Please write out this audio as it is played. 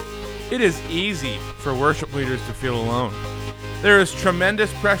It is easy for worship leaders to feel alone. There is tremendous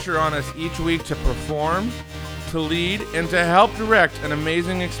pressure on us each week to perform, to lead, and to help direct an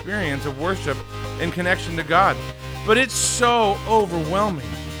amazing experience of worship in connection to God. But it's so overwhelming.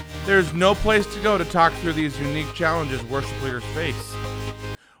 There's no place to go to talk through these unique challenges worship leaders face.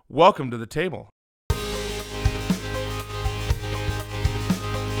 Welcome to the table.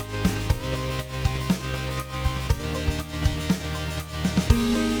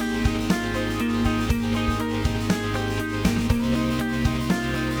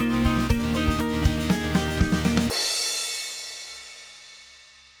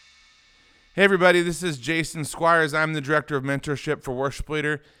 Hey everybody, this is Jason Squires. I'm the Director of Mentorship for Worship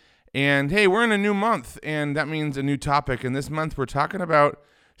Leader. And hey, we're in a new month, and that means a new topic. And this month we're talking about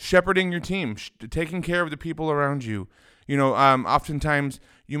shepherding your team, taking care of the people around you. You know, oftentimes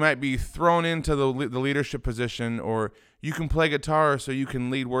you might be thrown into the leadership position, or you can play guitar so you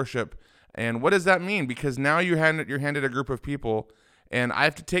can lead worship. And what does that mean? Because now you're handed a group of people, and I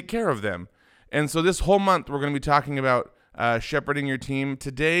have to take care of them. And so this whole month we're going to be talking about shepherding your team.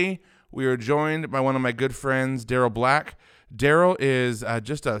 Today we are joined by one of my good friends, Daryl Black. Daryl is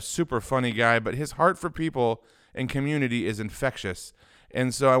just a super funny guy, but his heart for people and community is infectious.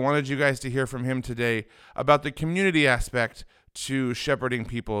 And so I wanted you guys to hear from him today about the community aspect to shepherding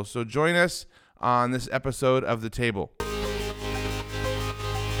people. So join us on this episode of The Table.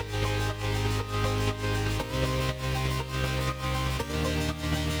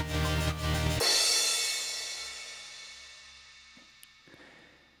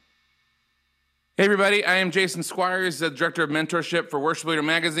 Hey everybody, I am Jason Squires, the Director of Mentorship for Worship Leader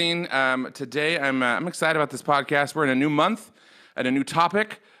Magazine. Today, I'm excited about this podcast. We're in a new month and a new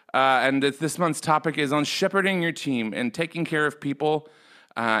topic, and this month's topic is on shepherding your team and taking care of people.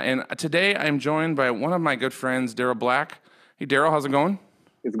 And today, I'm joined by one of my good friends, Daryl Black. Hey Daryl, how's it going?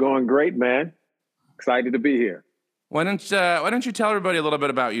 It's going great, man. Excited to be here. Why don't you tell everybody a little bit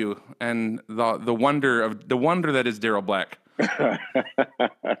about you and the wonder that is Daryl Black?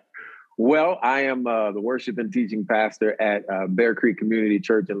 Well, I am the worship and teaching pastor at Bear Creek Community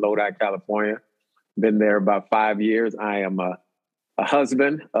Church in Lodi, California. Been there about 5 years. I am a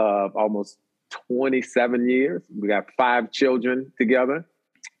husband of almost 27 years. We got 5 children together.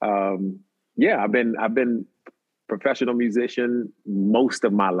 I've been professional musician most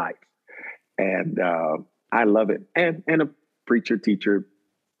of my life, and I love it. And a preacher, teacher,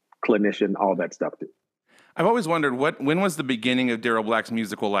 clinician, all that stuff too. I've always wondered when was the beginning of Daryl Black's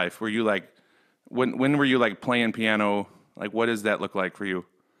musical life? Were you when were you playing piano? What does that look like for you?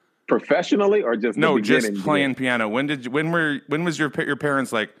 Professionally or just no, the beginning? Just playing piano. When was your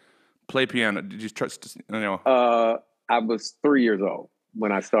parents play piano? Did you trust? I was 3 years old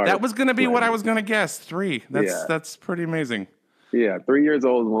when I started. That was going to be what I was going to guess. 3. That's pretty amazing. Yeah, 3 years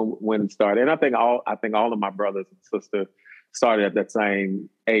old when it started, and I think all of my brothers and sisters started at that same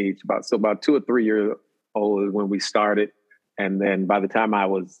age. About 2 or 3 years old when we started, and then by the time I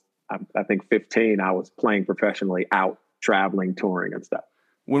was, I think 15, I was playing professionally, out traveling, touring, and stuff.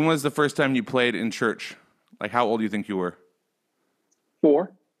 When was the first time you played in church? How old do you think you were?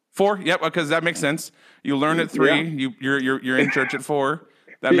 4. 4? Yep, because that makes sense. You learn at 3. Yeah. You're in church at 4.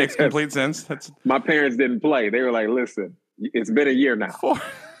 That makes complete sense. My parents didn't play. They were like, "Listen, it's been a year now." 4.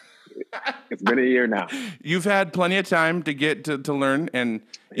 It's been a year now. You've had plenty of time to get to learn, and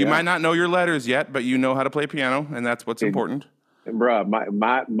you might not know your letters yet, but you know how to play piano, and that's what's important. Bruh,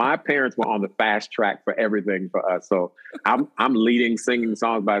 my parents were on the fast track for everything for us. So I'm leading, singing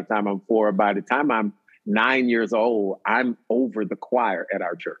songs by the time I'm 4. By the time I'm 9 years old, I'm over the choir at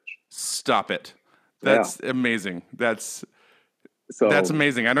our church. Stop it. That's amazing. That's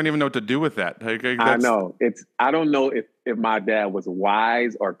amazing. I don't even know what to do with that. I know. I don't know if my dad was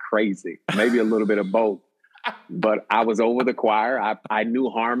wise or crazy, maybe a little bit of both, but I was over the choir. I knew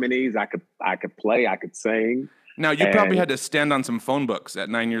harmonies. I could play, I could sing. Now you probably had to stand on some phone books at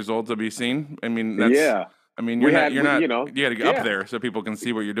 9 years old to be seen. I mean, you got to get up there so people can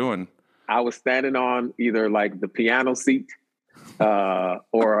see what you're doing. I was standing on either the piano seat,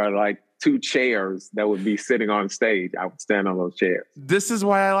 or 2 chairs that would be sitting on stage. I would stand on those chairs. This is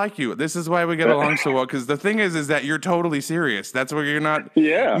why I like you. This is why we get along so well. Because the thing is that you're totally serious. That's where you're not.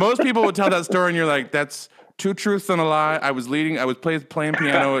 Yeah. Most people would tell that story, and you're like, "That's 2 truths and a lie." I was playing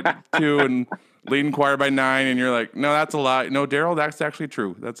piano at 2 and leading choir by 9, and you're like, "No, that's a lie." No, Daryl, that's actually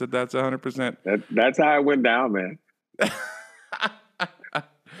true. That's 100%. That's how it went down, man.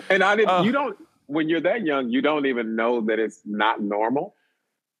 And I didn't. You don't. When you're that young, you don't even know that it's not normal.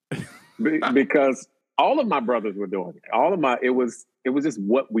 Because all of my brothers were doing it. It was just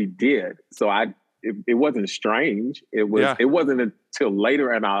what we did. So it wasn't strange. It wasn't until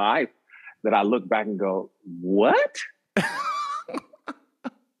later in our life that I look back and go, what?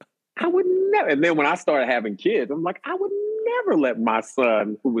 I would never. And then when I started having kids, I'm like, I would never let my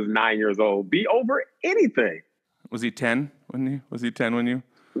son, who was 9 years old, be over anything. Was he 10 when you?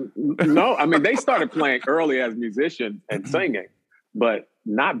 No, I mean, they started playing early as musicians and singing, but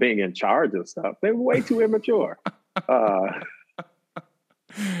not being in charge of stuff. They were way too immature.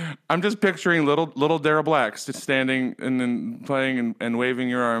 I'm just picturing little Daryl Black just standing and then playing and waving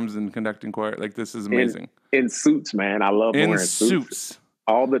your arms and conducting choir. Like, this is amazing. In suits, man. I love wearing suits.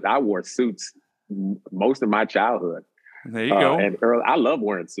 I wore suits most of my childhood. There you go. And early, I love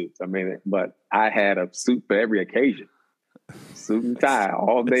wearing suits. I mean, but I had a suit for every occasion. Suit and tie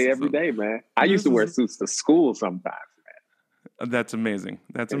all day, every day, man. I used to wear suits to school sometimes, man. That's amazing.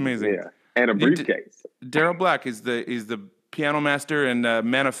 That's amazing. Yeah, and a briefcase. Daryl Black is the piano master and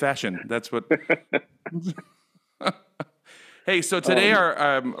man of fashion. That's what. Hey, so today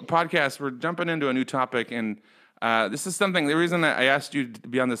our podcast, we're jumping into a new topic, and this is something. The reason that I asked you to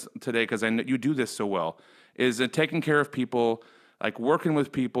be on this today, because I know you do this so well, is taking care of people, like working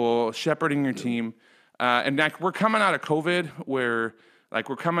with people, shepherding your team. And like we're coming out of COVID, where like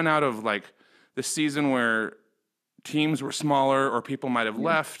we're coming out of like the season where teams were smaller or people might have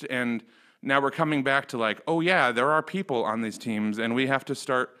left, and now we're coming back to like, oh yeah, there are people on these teams, and we have to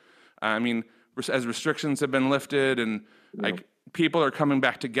start. I mean, as restrictions have been lifted, and like people are coming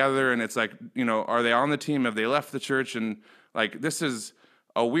back together, and it's like, you know, are they on the team? Have they left the church? And like this is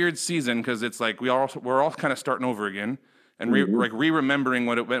a weird season because it's like we're all kind of starting over again and remembering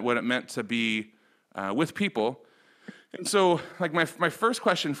what it meant to be. With people. And so like my first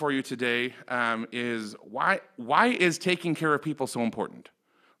question for you today is why is taking care of people so important?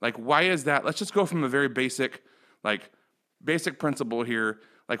 Like, why is that? Let's just go from a very basic principle here.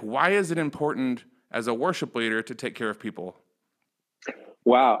 Like, why is it important as a worship leader to take care of people?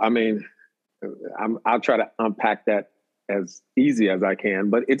 Wow. I mean, I'll try to unpack that as easy as I can,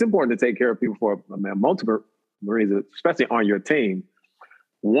 but it's important to take care of people for multiple reasons, especially on your team.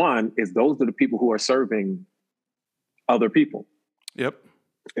 One is those are the people who are serving other people. Yep.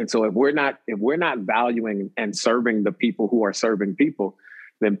 And so if we're not valuing and serving the people who are serving people,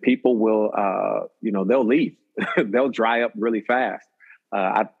 then people will, they'll leave. They'll dry up really fast.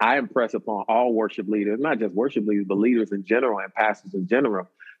 I impress upon all worship leaders, not just worship leaders, but leaders in general and pastors in general,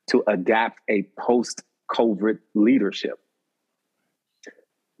 to adapt a post-COVID leadership.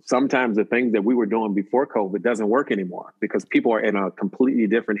 Sometimes the things that we were doing before COVID doesn't work anymore because people are in a completely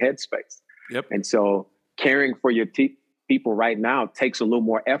different headspace. Yep. And so caring for your people right now takes a little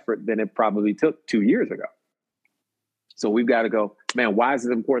more effort than it probably took 2 years ago. So we've got to go, man, why is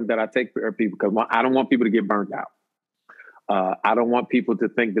it important that I take care of people? Because I don't want people to get burned out. I don't want people to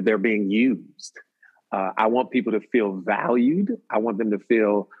think that they're being used. I want people to feel valued. I want them to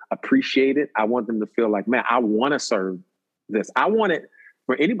feel appreciated. I want them to feel like, man, I want to serve this. I want it.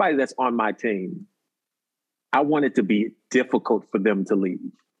 For anybody that's on my team, I want it to be difficult for them to leave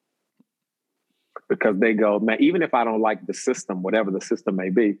because they go, man, even if I don't like the system, whatever the system may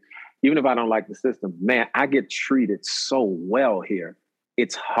be, even if I don't like the system, man, I get treated so well here.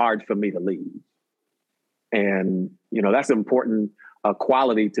 It's hard for me to leave. And, you know, that's an important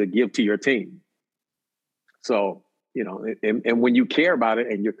quality to give to your team. So, you know, and when you care about it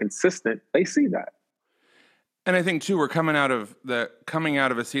and you're consistent, they see that. And I think too, we're coming out of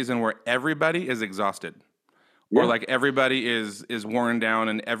a season where everybody is exhausted, or like everybody is worn down,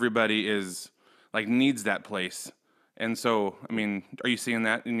 and everybody is like needs that place. And so, I mean, are you seeing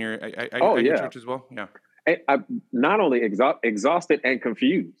that in your your church as well? Yeah. I'm not only exhausted and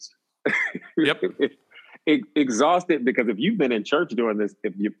confused. Yep. Exhausted because if you've been in church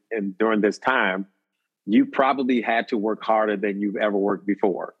during this time, you probably had to work harder than you've ever worked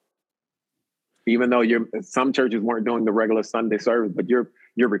before. Even though some churches weren't doing the regular Sunday service, but you're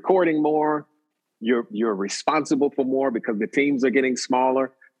recording more, you're responsible for more because the teams are getting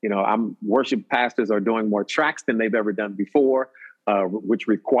smaller. You know, worship pastors are doing more tracks than they've ever done before, which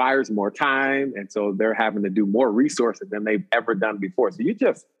requires more time, and so they're having to do more resources than they've ever done before. So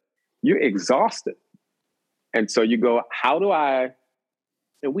you're exhausted, and so you go, how do I?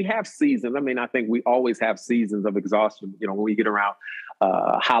 And we have seasons. I mean, I think we always have seasons of exhaustion. You know, when we get around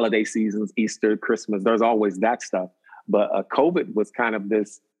holiday seasons, Easter, Christmas, there's always that stuff. But COVID was kind of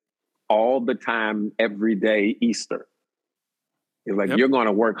this all the time, every day Easter. It's like you're going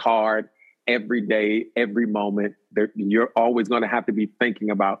to work hard every day, every moment. You're always going to have to be thinking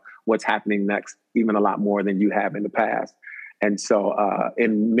about what's happening next, even a lot more than you have in the past. And so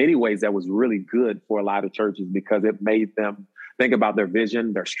in many ways, that was really good for a lot of churches because it made them think about their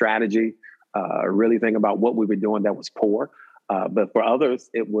vision, their strategy, really think about what we were doing that was poor. But for others,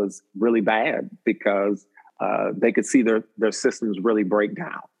 it was really bad because they could see their systems really break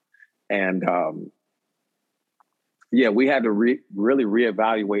down. And we had to really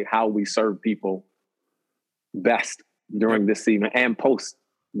reevaluate how we serve people best during this season and post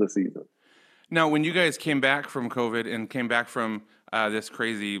the season. Now, when you guys came back from COVID and came back from this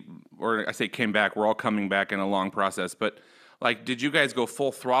crazy, or I say came back, we're all coming back in a long process, but like, did you guys go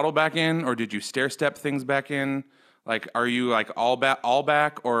full throttle back in, or did you stair step things back in? Like, are you like all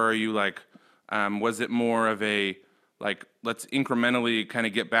back, or are you like, was it more of a, like, let's incrementally kind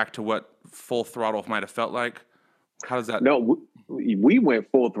of get back to what full throttle might have felt like? How does that? No, we went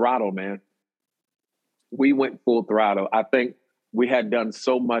full throttle, man. We went full throttle. I think we had done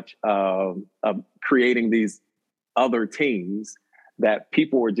so much of creating these other teams that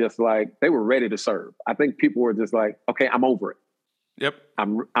people were just like, they were ready to serve. I think people were just like, okay, I'm over it. Yep.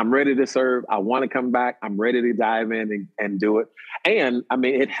 I'm ready to serve. I want to come back. I'm ready to dive in and do it. And I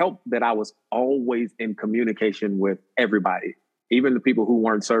mean, it helped that I was always in communication with everybody, even the people who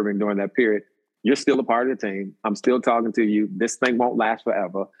weren't serving during that period. You're still a part of the team. I'm still talking to you. This thing won't last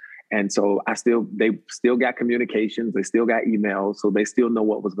forever. And so they still got communications. They still got emails. So they still know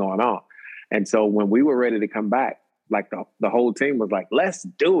what was going on. And so when we were ready to come back, like the whole team was like, let's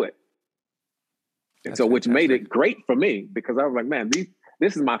do it. And so, which made it great for me because I was like, man,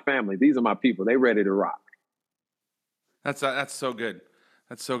 this is my family. These are my people. They ready to rock. That's so good.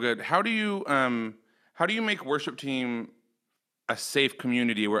 That's so good. How do you make worship team a safe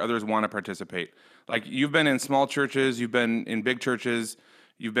community where others want to participate? Like, you've been in small churches, you've been in big churches,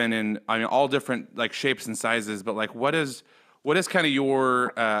 you've been in, I mean, all different like shapes and sizes, but like, what is kind of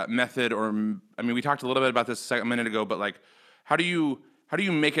your method? Or, I mean, we talked a little bit about this a minute ago, but like, how do you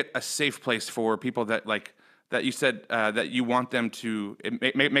make it a safe place for people that, like, that you said that you want them to,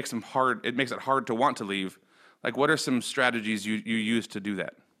 it makes them hard, it makes it hard to want to leave. Like, what are some strategies you use to do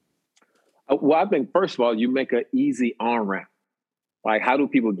that? Well, I think first of all, you make an easy on-ramp. Like, how do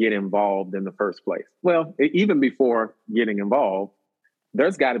people get involved in the first place? Well, even before getting involved,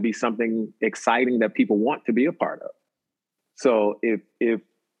 there's got to be something exciting that people want to be a part of. So if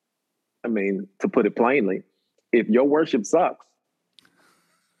I mean, to put it plainly, if your worship sucks,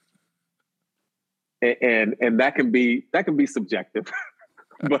 and that can be subjective,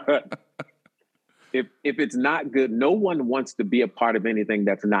 but if it's not good, no one wants to be a part of anything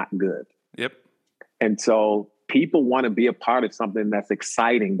that's not good. Yep. And so people want to be a part of something that's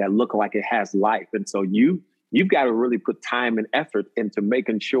exciting, that look like it has life. And so you've got to really put time and effort into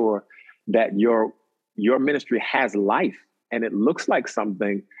making sure that your ministry has life and it looks like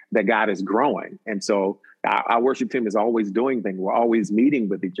something that God is growing. And so our worship team is always doing things. We're always meeting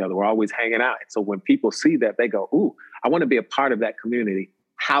with each other. We're always hanging out. And so when people see that, they go, ooh, I want to be a part of that community.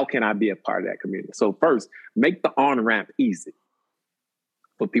 How can I be a part of that community? So first, make the on-ramp easy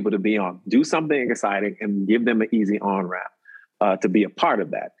for people to be on. Do something exciting and give them an easy on-ramp to be a part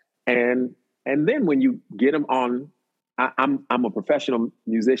of that. And then when you get them on, I'm a professional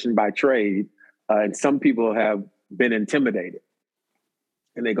musician by trade, and some people have been intimidated.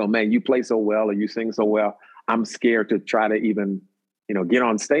 And they go, man, you play so well or you sing so well, I'm scared to try to even, get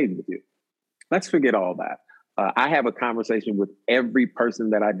on stage with you. Let's forget all that. I have a conversation with every person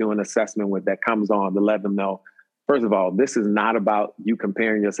that I do an assessment with that comes on to let them know, first of all, this is not about you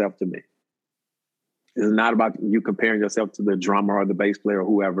comparing yourself to me. This is not about you comparing yourself to the drummer or the bass player or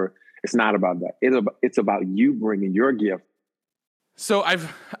whoever. It's not about that. It's about you bringing your gift. So I've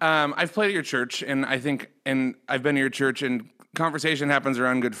played at your church, and I've been to your church, and conversation happens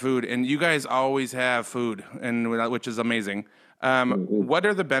around good food, and you guys always have food, and which is amazing. What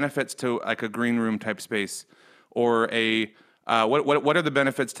are the benefits to like a green room type space, or a what are the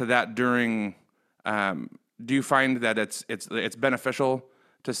benefits to that during? Do you find that it's beneficial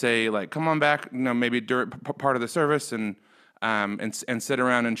to say, like, come on back, maybe during part of the service and sit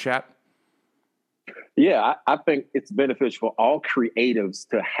around and chat? Yeah, I think it's beneficial for all creatives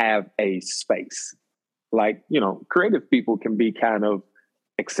to have a space. Like, creative people can be kind of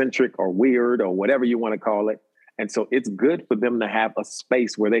eccentric or weird or whatever you want to call it. And so it's good for them to have a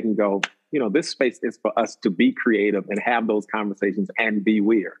space where they can go, this space is for us to be creative and have those conversations and be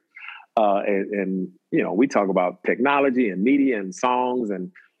weird. And we talk about technology and media and songs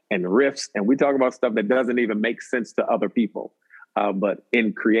and riffs, and we talk about stuff that doesn't even make sense to other people. But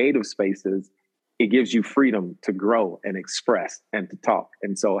in creative spaces, it gives you freedom to grow and express and to talk.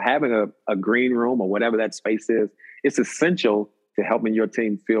 And so having a green room or whatever that space is, it's essential to helping your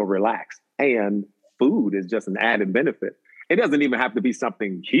team feel relaxed. And food is just an added benefit. It doesn't even have to be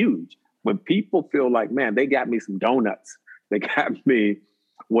something huge. When people feel like, man, they got me some donuts, they got me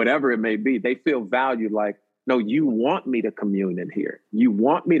whatever it may be, they feel valued, like, no, you want me to commune in here. You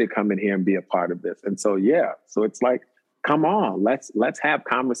want me to come in here and be a part of this. And so, yeah, so it's like, come on, let's have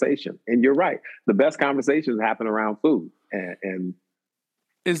conversation. And you're right. The best conversations happen around food. And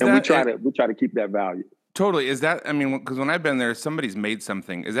we try to keep that value. Totally. Is that, I mean, because when I've been there, somebody's made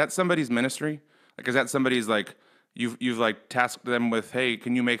something. Is that somebody's ministry? Like, is that somebody's like, you've like tasked them with, hey,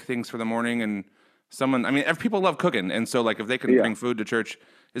 can you make things for the morning? And someone, I mean, people love cooking. And so like, if they can bring food to church,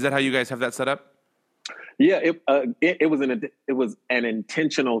 is that how you guys have that set up? Yeah, it was an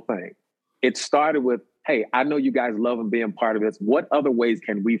intentional thing. It started with, hey, I know you guys love being part of this. What other ways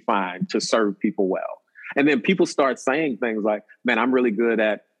can we find to serve people well? And then people start saying things like, man, I'm really good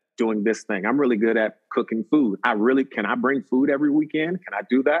at doing this thing. I'm really good at cooking food. Can I bring food every weekend? Can I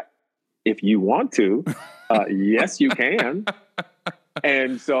do that? If you want to, yes, you can.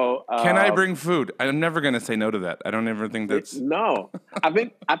 And so, can I bring food? I'm never going to say no to that. I don't ever think that's no. I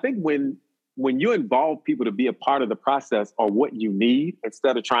think when you involve people to be a part of the process or what you need,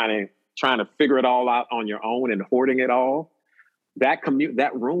 instead of trying to figure it all out on your own and hoarding it all, that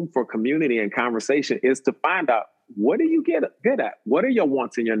room for community and conversation is to find out, what do you get good at? What are your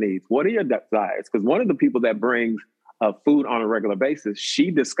wants and your needs? What are your desires? Because one of the people that brings food on a regular basis,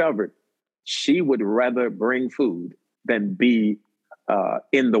 she discovered she would rather bring food than be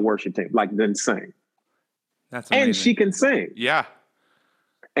in the worship team, like than sing. That's amazing. And she can sing. Yeah.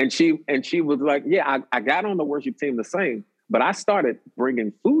 And she was like, yeah, I got on the worship team to sing, but I started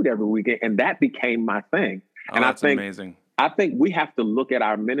bringing food every weekend, and that became my thing. Oh, and that's amazing. I think we have to look at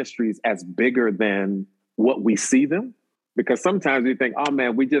our ministries as bigger than what we see them, because sometimes we think, oh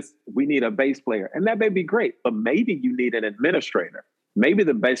man, we need a bass player, and that may be great, but maybe you need an administrator. Maybe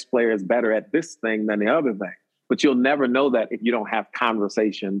the bass player is better at this thing than the other thing, but you'll never know that if you don't have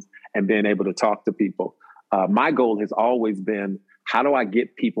conversations and being able to talk to people. My goal has always been, how do I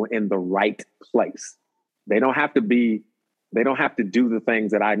get people in the right place? They don't have to do the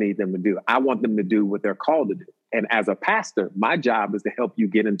things that I need them to do. I want them to do what they're called to do. And as a pastor, my job is to help you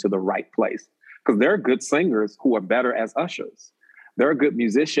get into the right place. Because there are good singers who are better as ushers. There are good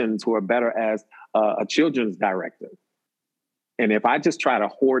musicians who are better as a children's director. And if I just try to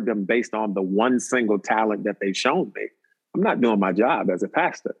hoard them based on the one single talent that they've shown me, I'm not doing my job as a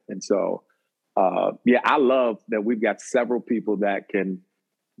pastor. And so, I love that we've got several people that can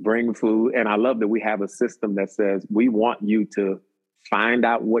bring food. And I love that we have a system that says, we want you to find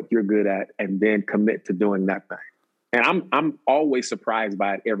out what you're good at and then commit to doing that thing. And I'm always surprised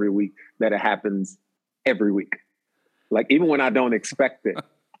by it every week, that it happens every week. Like, even when I don't expect it.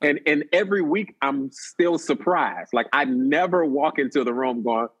 And every week I'm still surprised. Like, I never walk into the room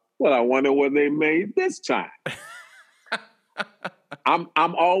going, well, I wonder what they made this time. I'm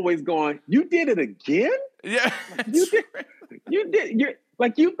always going, you did it again? Yeah. You've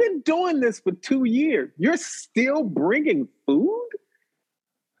been doing this for 2 years. You're still bringing food?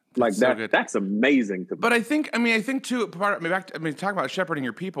 Like, that's amazing to me. But I think too, talk about shepherding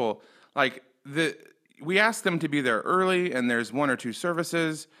your people. Like, we ask them to be there early, and there's 1 or 2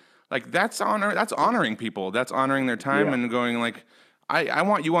 services. Like, that's honoring people. That's honoring their time and going like, I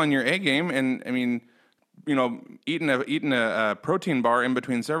want you on your A game. And I mean, you know, eating a protein bar in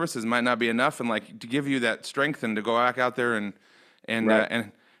between services might not be enough, and like to give you that strength and to go back out there and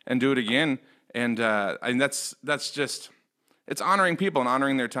do it again. And that's just, it's honoring people and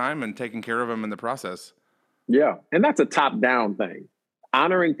honoring their time and taking care of them in the process. Yeah, and that's a top-down thing.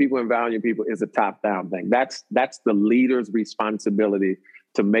 Honoring people and valuing people is a top-down thing. That's the leader's responsibility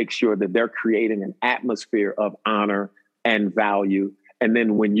to make sure that they're creating an atmosphere of honor and value. And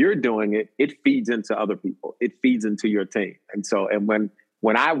then when you're doing it, it feeds into other people. It feeds into your team. And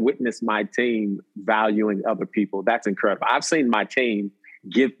when I witness my team valuing other people, that's incredible. I've seen my team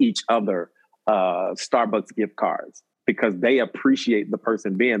give each other Starbucks gift cards because they appreciate the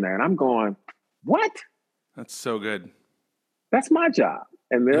person being there. And I'm going, what? That's so good. That's my job.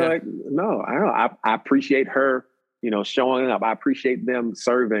 And they're like, no, I don't know. I appreciate her, showing up. I appreciate them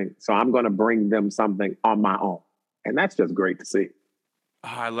serving. So I'm going to bring them something on my own. And that's just great to see. Oh,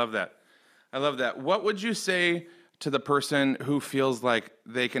 I love that. What would you say to the person who feels like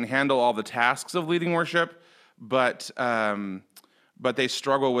they can handle all the tasks of leading worship, but they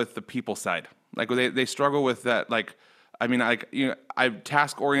struggle with the people side? Like, they struggle with that. Like, I mean, I've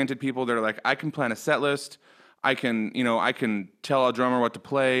task-oriented people that are like, I can plan a set list. I can tell a drummer what to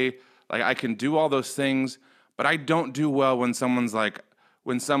play. Like, I can do all those things, but I don't do well when someone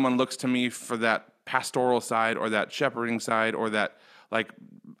looks to me for that pastoral side or that shepherding side or that, like,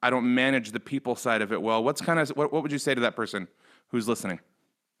 I don't manage the people side of it well. What would you say to that person who's listening?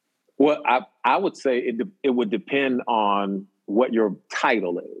 Well, I would say it would depend on what your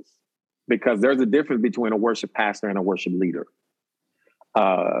title is. because there's a difference between a worship pastor and a worship leader.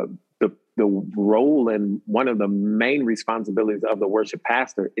 The role and one of the main responsibilities of the worship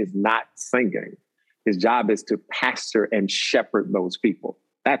pastor is not singing. His job is to pastor and shepherd those people.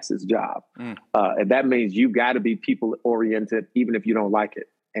 That's his job. And that means you got to be people oriented, even if you don't like it.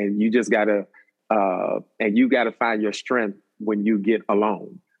 And you just got to, and you got to find your strength when you get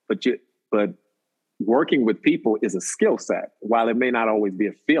alone. But working with people is a skill set. While it may not always be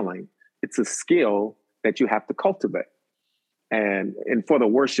a feeling, it's a skill that you have to cultivate. And for the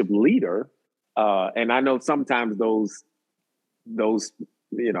worship leader, and I know sometimes those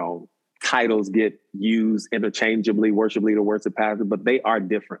titles get used interchangeably, worship leader, worship pastor, but they are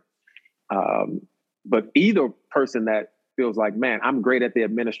different. But either person that feels like, man, I'm great at the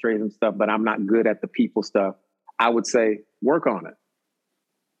administrative stuff, but I'm not good at the people stuff, I would say, work on it.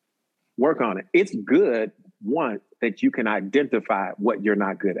 Work on it. It's good, one, that you can identify what you're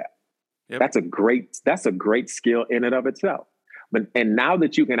not good at. Yep. That's a great skill in and of itself. And now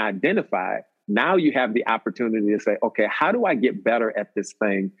that you can identify, now you have the opportunity to say, okay, how do I get better at this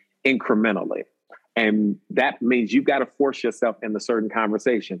thing incrementally? And that means you've got to force yourself into certain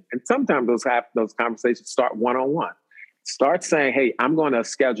conversation. And sometimes those conversations start one-on-one. Start saying, hey, I'm going to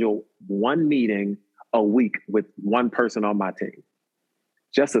schedule one meeting a week with one person on my team.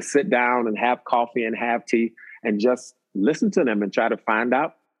 Just to sit down and have coffee and have tea and just listen to them and try to find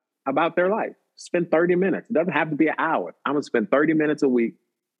out about their life. Spend 30 minutes. It doesn't have to be an hour. I'm going to spend 30 minutes a week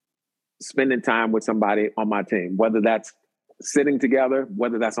spending time with somebody on my team, whether that's sitting together,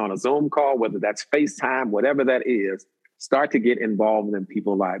 whether that's on a Zoom call, whether that's FaceTime, whatever that is. Start to get involved in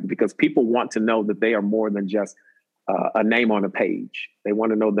people's lives because people want to know that they are more than just a name on a page. They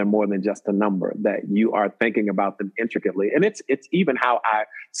want to know they're more than just a number, that you are thinking about them intricately. And it's even how I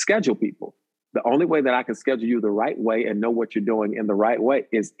schedule people. The only way that I can schedule you the right way and know what you're doing in the right way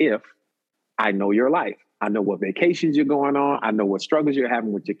is if I know your life. I know what vacations you're going on. I know what struggles you're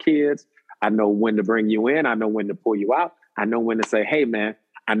having with your kids. I know when to bring you in. I know when to pull you out. I know when to say, hey, man,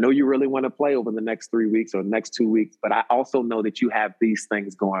 I know you really want to play over the next 3 weeks or next 2 weeks, but I also know that you have these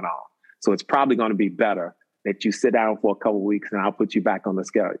things going on. So it's probably going to be better that you sit down for a couple of weeks and I'll put you back on the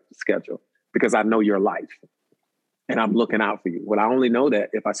schedule because I know your life and I'm looking out for you. Well, I only know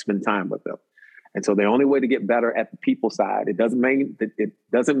that if I spend time with them. And so the only way to get better at the people side, it doesn't mean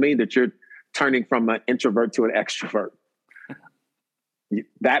that you're turning from an introvert to an extrovert.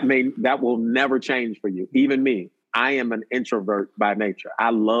 That will never change for you. Even me, I am an introvert by nature. I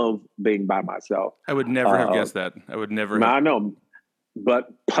love being by myself. I would never have guessed that. I know, but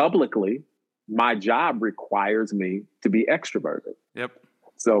publicly, my job requires me to be extroverted. Yep.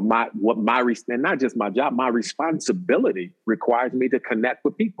 So and not just my job, my responsibility requires me to connect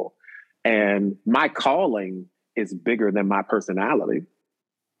with people. And my calling is bigger than my personality.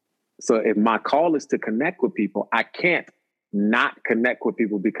 So if my call is to connect with people, I can't not connect with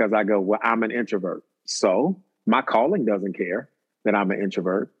people because I go, well, I'm an introvert. So my calling doesn't care that I'm an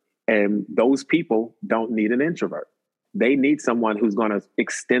introvert. And those people don't need an introvert. They need someone who's going to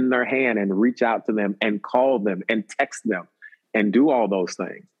extend their hand and reach out to them and call them and text them and do all those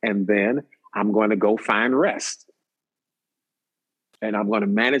things. And then I'm going to go find rest. And I'm going to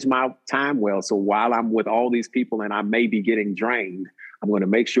manage my time well. So while I'm with all these people and I may be getting drained, I'm going to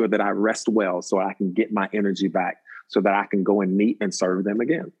make sure that I rest well so I can get my energy back so that I can go and meet and serve them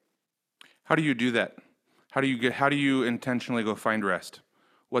again. How do you do that? How do you intentionally go find rest?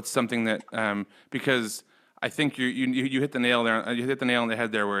 What's something that, because I think you hit the nail there. You hit the nail on the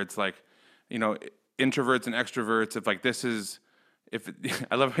head there, where it's like, introverts and extroverts.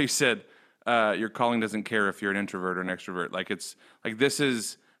 I love how you said your calling doesn't care if you're an introvert or an extrovert. Like it's like this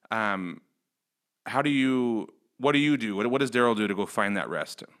is. What do you do? What does Daryl do to go find that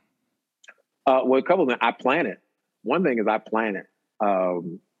rest? Well, a couple of things. I plan it. One thing is I plan it.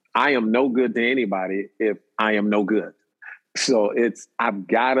 I am no good to anybody if I am no good. So I've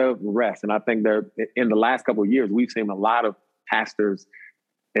got to rest. And I think in the last couple of years, we've seen a lot of pastors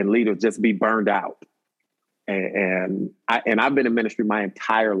and leaders just be burned out. And I've been in ministry my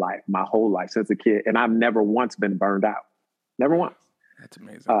entire life, my whole life since a kid. And I've never once been burned out. Never once. That's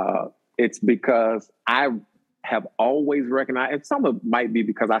amazing. It's because I have always recognized, and some of it might be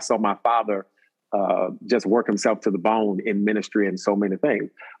because I saw my father just work himself to the bone in ministry and so many things.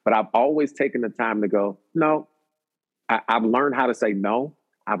 But I've always taken the time to go, no, I've learned how to say no.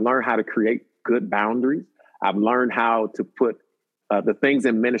 I've learned how to create good boundaries. I've learned how to put the things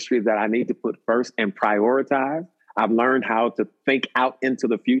in ministry that I need to put first and prioritize. I've learned how to think out into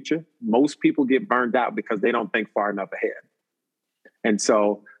the future. Most people get burned out because they don't think far enough ahead. And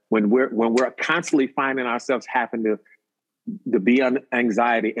so when we're constantly finding ourselves having to to be on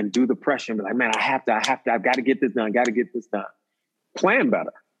anxiety and do the pressure and be like, man, I've got to get this done, got to get this done. Plan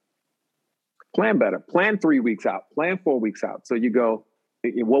better. Plan 3 weeks out, plan 4 weeks out. So you go,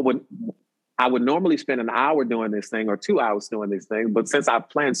 I would normally spend an hour doing this thing or 2 hours doing this thing. But since I've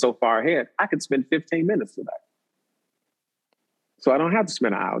planned so far ahead, I could spend 15 minutes today. So I don't have to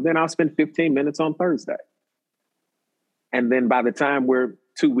spend an hour. Then I'll spend 15 minutes on Thursday. And then by the time we're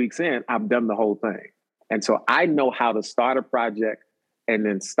 2 weeks in, I've done the whole thing. And so I know how to start a project and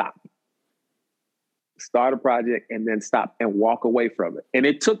then stop. Start a project and then stop and walk away from it. And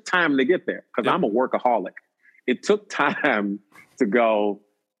it took time to get there because I'm a workaholic. It took time to go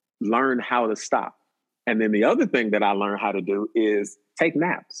learn how to stop. And then the other thing that I learned how to do is take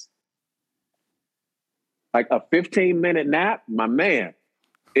naps. Like a 15-minute nap, my man,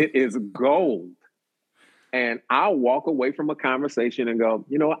 it is gold. And I'll walk away from a conversation and go,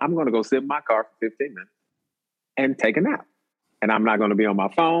 you know what? I'm going to go sit in my car for 15 minutes and take a nap. And I'm not going to be on my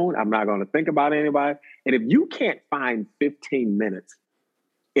phone. I'm not going to think about anybody. And if you can't find 15 minutes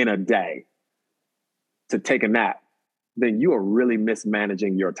in a day to take a nap, then you are really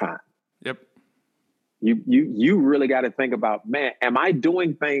mismanaging your time. Yep. You really got to think about, man, am I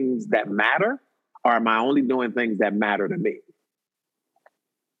doing things that matter or am I only doing things that matter to me?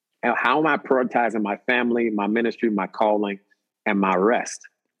 And how am I prioritizing my family, my ministry, my calling, and my rest?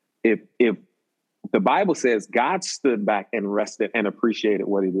 If the Bible says God stood back and rested and appreciated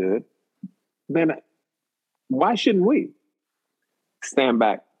what he did, then why shouldn't we stand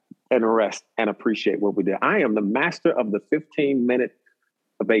back and rest and appreciate what we did? I am the master of the 15-minute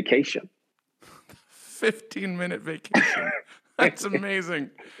vacation. 15-minute vacation. That's amazing.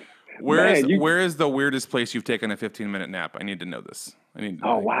 Where is the weirdest place you've taken a 15-minute nap? I need to know this.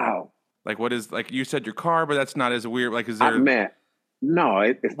 Wow. Like what is, like you said your car, but that's not as weird. Like is there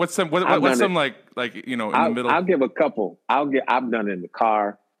No. What's some like in the middle? I'll give a couple. I've done it in the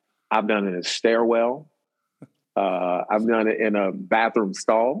car. I've done it in a stairwell. I've done it in a bathroom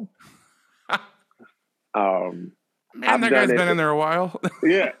stall. Man, that guy's been in there a while.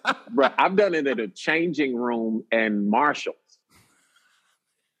 Yeah, bro. I've done it in a changing room and Marshalls.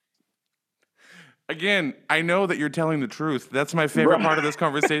 Again, I know that you're telling the truth. That's my favorite part of this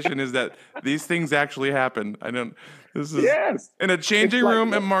conversation is that these things actually happen. This is in a changing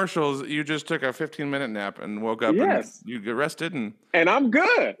room at Marshall's. You just took a 15-minute nap and woke up and you get rested and I'm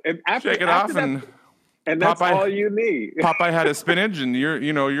good. And shake it off and that's Popeye, all you need. Popeye had a spinach and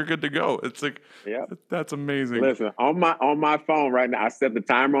you're good to go. It's like, that's amazing. Listen, on my phone right now, I set the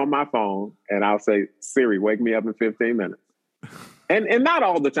timer on my phone and I'll say, Siri, wake me up in 15 minutes. And not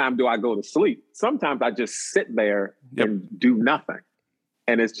all the time do I go to sleep. Sometimes I just sit there and do nothing.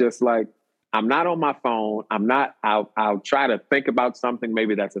 And it's just like, I'm not on my phone. I'll try to think about something.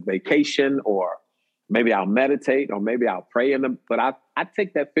 Maybe that's a vacation or maybe I'll meditate or maybe I'll pray in them. But I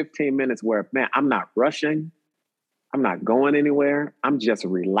take that 15 minutes where, man, I'm not rushing. I'm not going anywhere. I'm just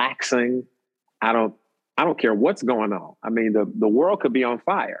relaxing. I don't care what's going on. I mean, the world could be on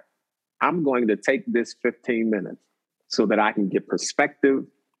fire. I'm going to take this 15 minutes so that I can get perspective.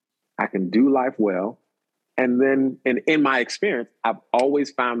 I can do life well. And then in my experience, I've always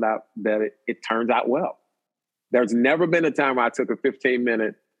found out that it turns out well. There's never been a time where I took a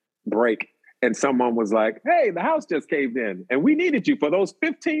 15-minute break and someone was like, hey, the house just caved in and we needed you for those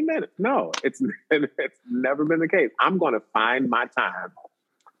 15 minutes. No, it's never been the case. I'm going to find my time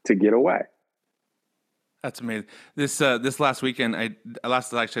to get away. That's amazing. This last weekend,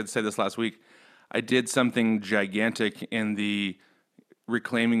 this last week, I did something gigantic in the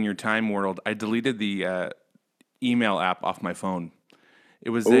reclaiming your time world. I deleted the email app off my phone. It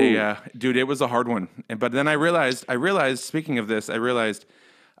was it was a hard one. But then I realized, speaking of this, nobody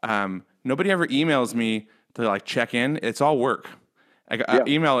ever emails me to like check in. It's all work.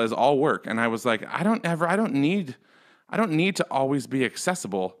 Email is all work. And I was like, I don't need to always be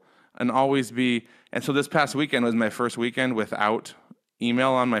accessible and always be. And so this past weekend was my first weekend without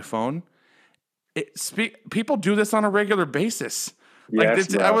email on my phone. People do this on a regular basis.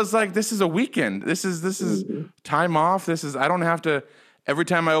 I was like, this is a weekend. This is time off. I don't have to. Every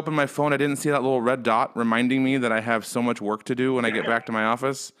time I open my phone, I didn't see that little red dot reminding me that I have so much work to do when I get back to my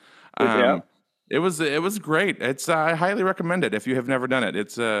office. It was great. I highly recommend it if you have never done it.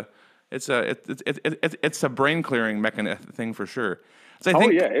 It's a brain clearing mechanism thing for sure. So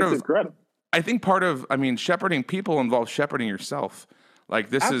it's incredible. I think shepherding people involves shepherding yourself. Like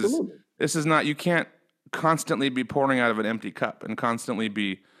this is not, you can't constantly be pouring out of an empty cup and constantly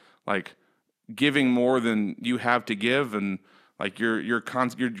be like giving more than you have to give. And like you're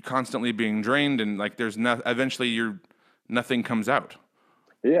constantly being drained and like eventually nothing comes out.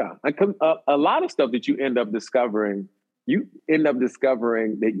 Yeah. A lot of stuff that you end up discovering you end up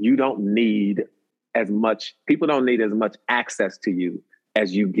discovering that you don't need as much, people don't need as much access to you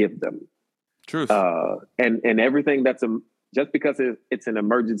as you give them. Truth. And everything just because it's an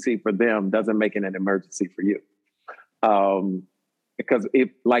emergency for them doesn't make it an emergency for you. Because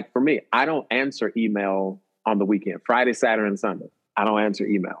like for me, I don't answer email on the weekend, Friday, Saturday, and Sunday. I don't answer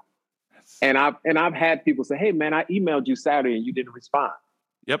email. And I've had people say, "Hey man, I emailed you Saturday and you didn't respond."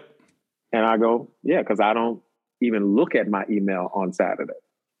 Yep. And I go, "Yeah, because I don't even look at my email on Saturday."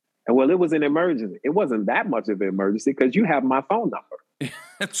 And well, it was an emergency. It wasn't that much of an emergency because you have my phone number.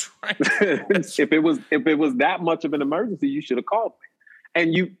 That's right. If it was that much of an emergency, you should have called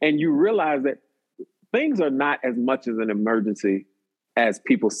me. And you realize that things are not as much as an emergency as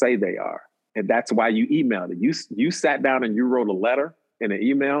people say they are. And that's why you emailed it. You sat down and you wrote a letter in an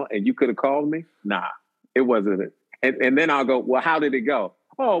email and you could have called me. Nah, it wasn't it. And then I'll go, well, how did it go?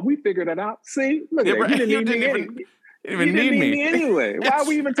 Oh, we figured it out. See, look at that. You didn't need me anyway. Why are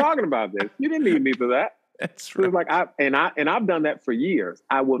we even talking about this? You didn't need me for that. That's right. So like I've done that for years.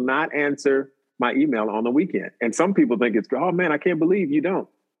 I will not answer my email on the weekend. And some people think it's, oh man, I can't believe you don't.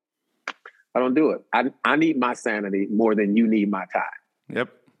 I don't do it. I need my sanity more than you need my time. Yep.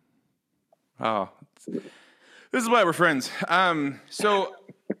 Oh, this is why we're friends. So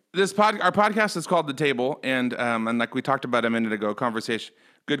our podcast is called The Table, and like we talked about a minute ago,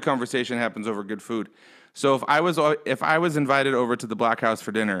 good conversation happens over good food. So if I was invited over to the Black House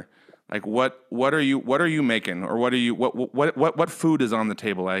for dinner, like what are you making, or what food is on the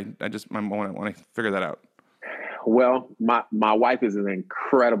table? I want to figure that out. Well, my wife is an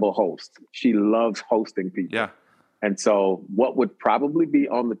incredible host. She loves hosting people. Yeah. And so what would probably be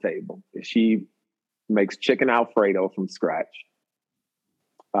on the table is she makes chicken Alfredo from scratch.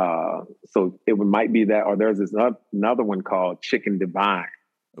 So might be that, or there's this another one called chicken divine.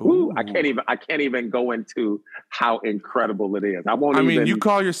 Ooh, I can't even go into how incredible it is. You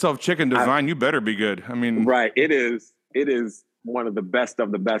call yourself chicken divine, you better be good. I mean, right. It is one of the best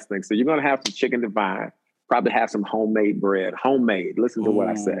things. So you're going to have some chicken divine, probably have some homemade bread, listen to what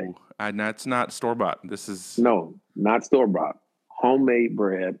I say. That's not store-bought. This is... No, not store-bought. Homemade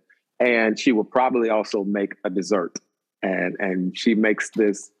bread. And she will probably also make a dessert. And she makes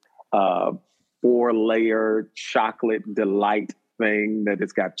this 4-layer chocolate delight thing that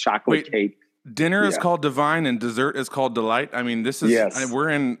it's got chocolate cake. Dinner is called divine and dessert is called delight. I mean, this is... Yes. We're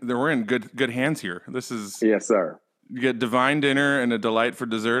in good hands here. This is... Yes, sir. You get divine dinner and a delight for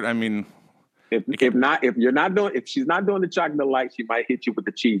dessert. I mean... If she's not doing the chocolate delight, she might hit you with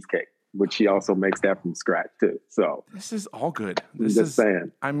the cheesecake, which she also makes that from scratch too. So this is all good. Just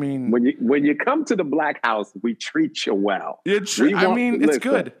saying. I mean, when you come to the Black House, we treat you well. It's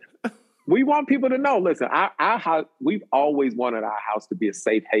good. We want people to know. Listen, our house. We've always wanted our house to be a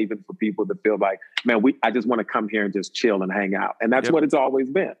safe haven for people to feel like, man, I just want to come here and just chill and hang out, and that's what it's always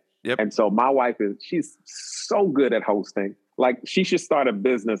been. Yep. And so my wife she's so good at hosting. Like she should start a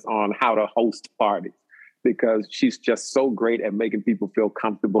business on how to host parties because she's just so great at making people feel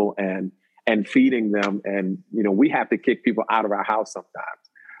comfortable and feeding them. And, we have to kick people out of our house sometimes.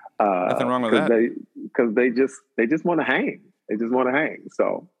 Nothing wrong with that. Because they just want to hang. They just want to hang.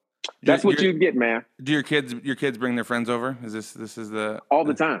 So that's what you get, man. Do your kids bring their friends over? Is this is the... All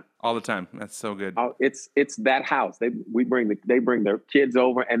the time. All the time. That's so good. It's that house. They bring their kids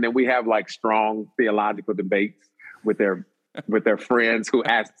over, and then we have like strong theological debates with their friends who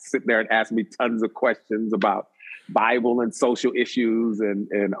sit there and ask me tons of questions about Bible and social issues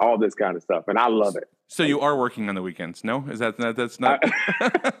and all this kind of stuff. And I love it. So you are working on the weekends? No? Is that's not...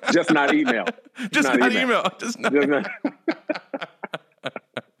 just not email. Just not email.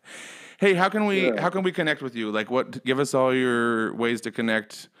 Hey, how can we connect with you? Like give us all your ways to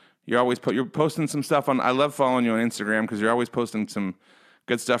connect. You're posting some stuff I love following you on Instagram because you're always posting some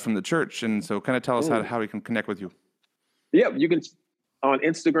good stuff from the church. And so kind of tell us how we can connect with you. Yeah, you can on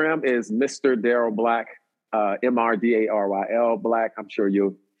Instagram is Mr. Daryl Black, MrDaryl Black. I'm sure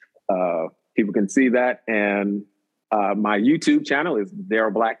people can see that. And my YouTube channel is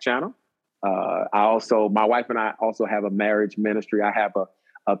Daryl Black channel. My wife and I also have a marriage ministry. I have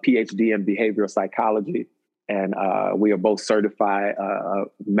a PhD in behavioral psychology, and we are both certified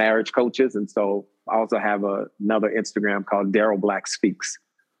marriage coaches. And so I also have another Instagram called Daryl Black Speaks.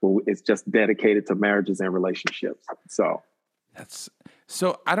 It's just dedicated to marriages and relationships. So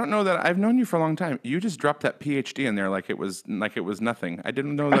I don't know that I've known you for a long time. You just dropped that PhD in there like it was nothing. I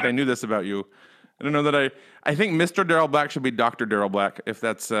didn't know that I knew this about you. I don't know that I think Mr. Daryl Black should be Dr. Daryl Black if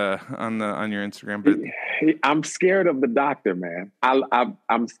that's on your Instagram. But I'm scared of the doctor, man.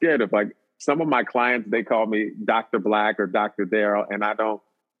 I'm scared of like some of my clients. They call me Dr. Black or Dr. Daryl, and I don't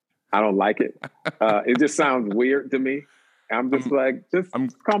like it. It just sounds weird to me. I'm just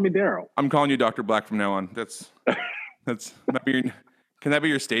call me Daryl. I'm calling you Dr. Black from now on. That's can that be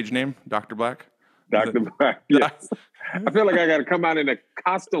your stage name, Dr. Black? Dr. Black, yes. I feel like I got to come out in a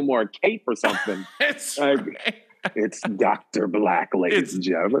costume or a cape or something. It's it's Dr. Black, ladies and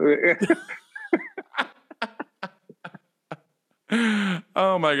gentlemen.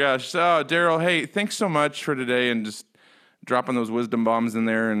 Oh my gosh. So Daryl, hey, thanks so much for today and just dropping those wisdom bombs in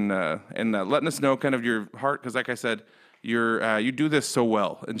there and letting us know kind of your heart. Cause like I said, you do this so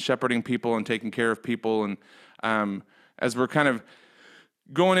well in shepherding people and taking care of people. And, as we're kind of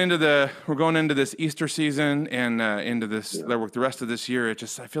going into this Easter season and, into this, the rest of this year, I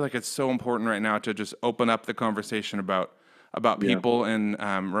feel like it's so important right now to just open up the conversation about people and,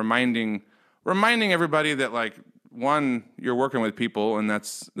 reminding everybody that like, one, you're working with people and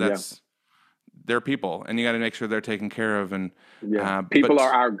that's they're people and you got to make sure they're taken care of. And people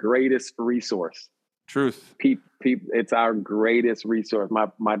are our greatest resource. Truth. It's our greatest resource.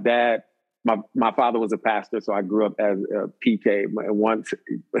 My dad, my father was a pastor, so I grew up as a PK. Once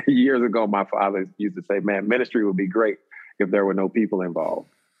years ago, my father used to say, "Man, ministry would be great if there were no people involved."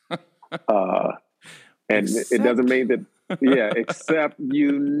 And it doesn't mean that. Yeah, except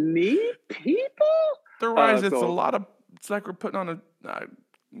you need people. Otherwise, it's like we're putting on a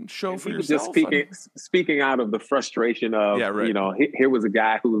show for yourself. Just speaking out of the frustration of, here was a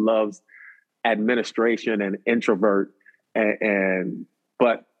guy who loves administration and introvert,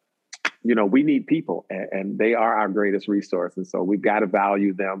 but we need people, and they are our greatest resource, and so we've got to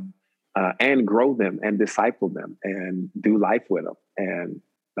value them and grow them and disciple them and do life with them, and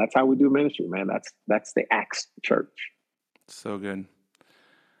that's how we do ministry, man. That's the Acts Church. So good.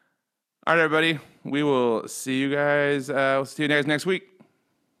 All right, everybody. We will see you guys. We'll see you guys next week.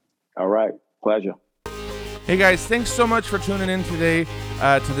 All right. Pleasure. Hey, guys. Thanks so much for tuning in today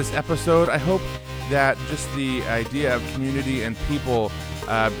to this episode. I hope that just the idea of community and people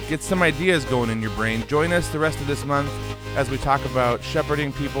get some ideas going in your brain. Join us the rest of this month as we talk about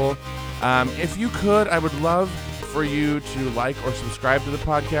shepherding people. If you could, I would love for you to like or subscribe to the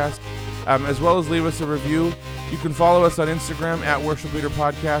podcast, as well as leave us a review. You can follow us on Instagram at Worship Leader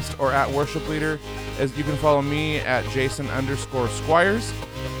Podcast or at Worship Leader. As you can follow me at Jason_Squires.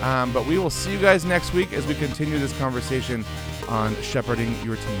 But we will see you guys next week as we continue this conversation on shepherding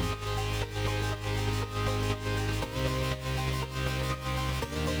your team.